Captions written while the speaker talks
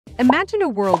Imagine a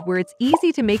world where it's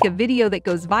easy to make a video that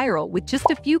goes viral with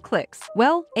just a few clicks.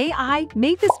 Well, AI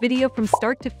made this video from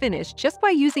start to finish just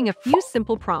by using a few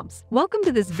simple prompts. Welcome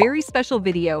to this very special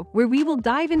video where we will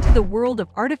dive into the world of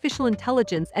artificial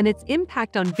intelligence and its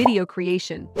impact on video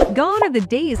creation. Gone are the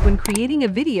days when creating a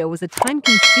video was a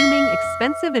time-consuming,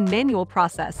 expensive, and manual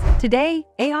process. Today,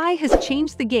 AI has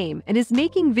changed the game and is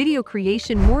making video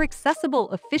creation more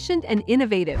accessible, efficient, and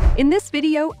innovative. In this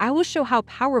video, I will show how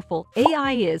powerful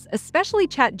AI is, especially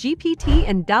ChatGPT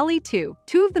and DALL-E 2,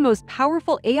 two of the most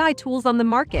powerful AI tools on the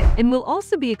market, and we'll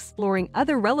also be exploring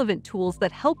other relevant tools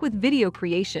that help with video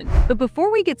creation. But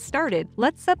before we get started,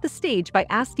 let's set the stage by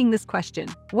asking this question.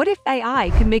 What if AI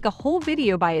could make a whole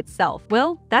video by itself?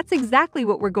 Well, that's exactly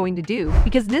what we're going to do,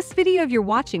 because this video you're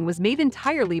watching was made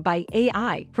entirely by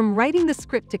AI, from writing the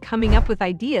script to coming up with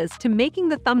ideas to making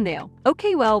the thumbnail.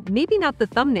 Okay, well, maybe not the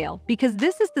thumbnail, because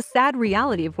this is the sad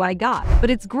reality of what I got, but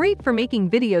it's great for making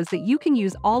videos that you can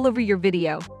use all over your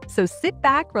video. So sit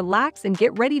back, relax, and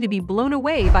get ready to be blown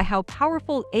away by how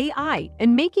powerful AI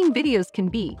and making videos can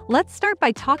be. Let's start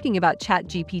by talking about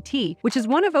ChatGPT, which is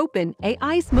one of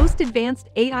OpenAI's most advanced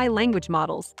AI language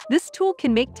models. This tool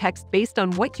can make text based on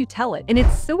what you tell it, and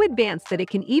it's so advanced that it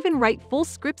can even write full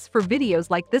scripts for videos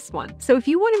like this one. So if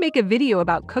you want to make a video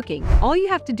about cooking, all you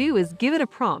have to do is give it a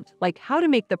prompt, like how to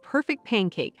make the perfect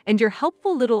pancake, and your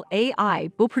helpful little AI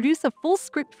will produce a full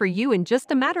script for you in just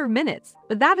a matter of minutes.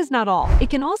 But that is not all. It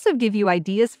can also give you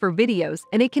ideas for videos,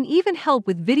 and it can even help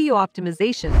with video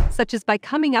optimization, such as by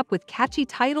coming up with catchy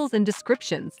titles and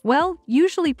descriptions. Well,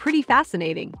 usually pretty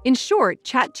fascinating. In short,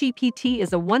 ChatGPT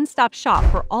is a one-stop shop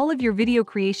for all of your video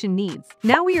creation needs.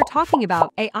 Now we are talking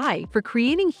about AI for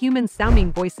creating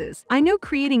human-sounding voices. I know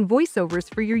creating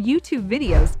voiceovers for your YouTube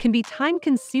videos can be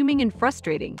time-consuming and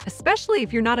frustrating, especially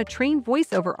if you're not a trained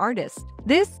voiceover artist.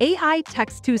 This AI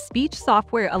text-to-speech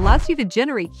software allows you to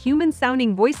generate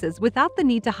human-sounding voices without the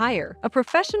need to hire a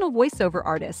professional voiceover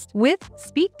artist. With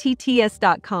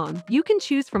SpeakTTS.com, you can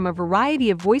choose from a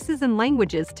variety of voices and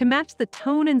languages to match the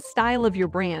tone and style of your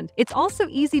brand. It's also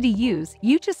easy to use.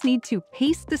 You just need to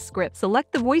paste the script,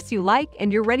 select the voice you like,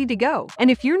 and you're ready to go. And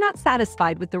if you're not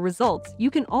satisfied with the results, you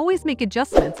can always make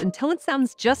adjustments until it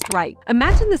sounds just right.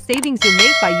 Imagine the savings you'll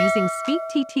make by using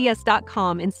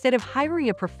SpeakTTS.com instead of hiring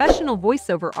a professional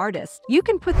voiceover artist. You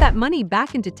can put that money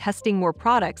back into testing more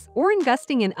products or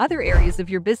investing in other areas of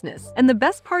your business. And the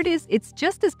best part is, it's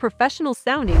just as professional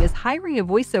sounding as hiring a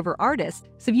voiceover artist,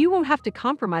 so you won't have to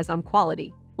compromise on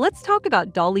quality. Let's talk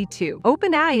about DALL-E 2.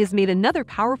 OpenAI has made another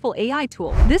powerful AI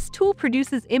tool. This tool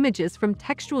produces images from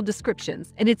textual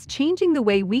descriptions, and it's changing the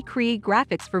way we create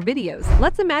graphics for videos.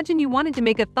 Let's imagine you wanted to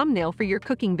make a thumbnail for your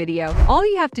cooking video. All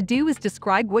you have to do is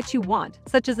describe what you want,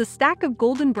 such as a stack of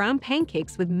golden brown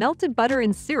pancakes with melted butter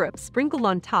and syrup sprinkled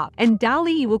on top, and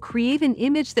DALL-E will create an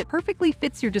image that perfectly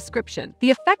fits your description.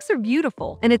 The effects are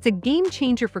beautiful, and it's a game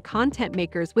changer for content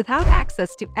makers without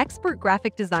access to expert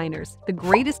graphic designers. The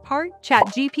greatest part?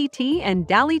 ChatGPT and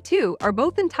DALL-E 2 are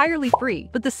both entirely free,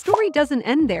 but the story doesn't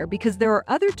end there, because there are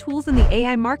other tools in the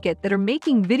AI market that are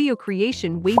making video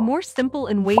creation way more simple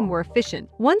and way more efficient.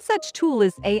 One such tool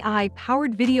is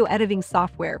AI-powered video editing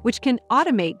software, which can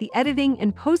automate the editing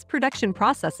and post-production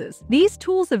processes. These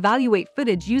tools evaluate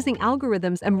footage using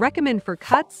algorithms and recommend for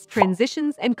cuts,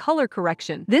 transitions, and color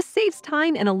correction. This saves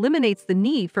time and eliminates the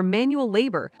need for manual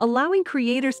labor, allowing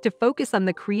creators to focus on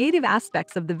the creative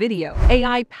aspects of the video.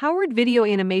 AI-powered video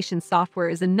animation software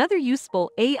is another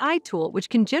useful AI tool which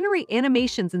can generate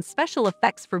animations and special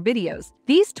effects for videos.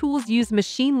 These tools use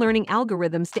machine learning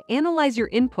algorithms to analyze your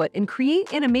input and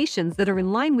create animations that are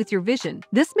in line with your vision.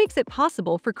 This makes it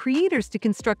possible for creators to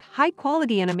construct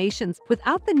high-quality animations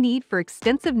without the need for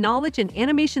extensive knowledge in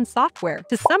animation software.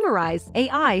 To summarize,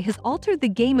 AI has altered the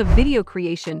game of video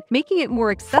creation, making it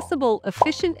more accessible,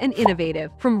 efficient, and innovative.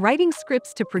 From writing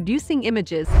scripts to producing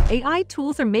images, AI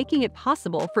tools are making it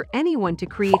possible for anyone to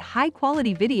create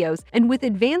high-quality videos, and with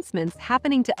advancements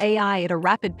happening to AI at a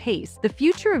rapid pace, the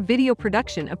future of video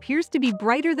production appears to be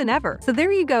brighter than ever. So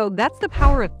there you go, that's the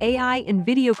power of AI in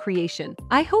video creation.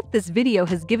 I hope this video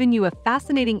has given you a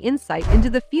fascinating insight into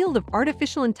the field of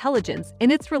artificial intelligence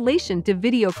and its relation to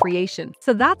video creation.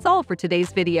 So that's all for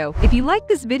today's video. If you like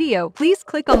this video, please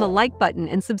click on the like button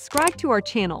and subscribe to our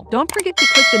channel. Don't forget to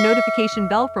click the notification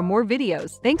bell for more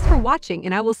videos. Thanks for watching,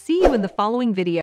 and I will see you in the following video.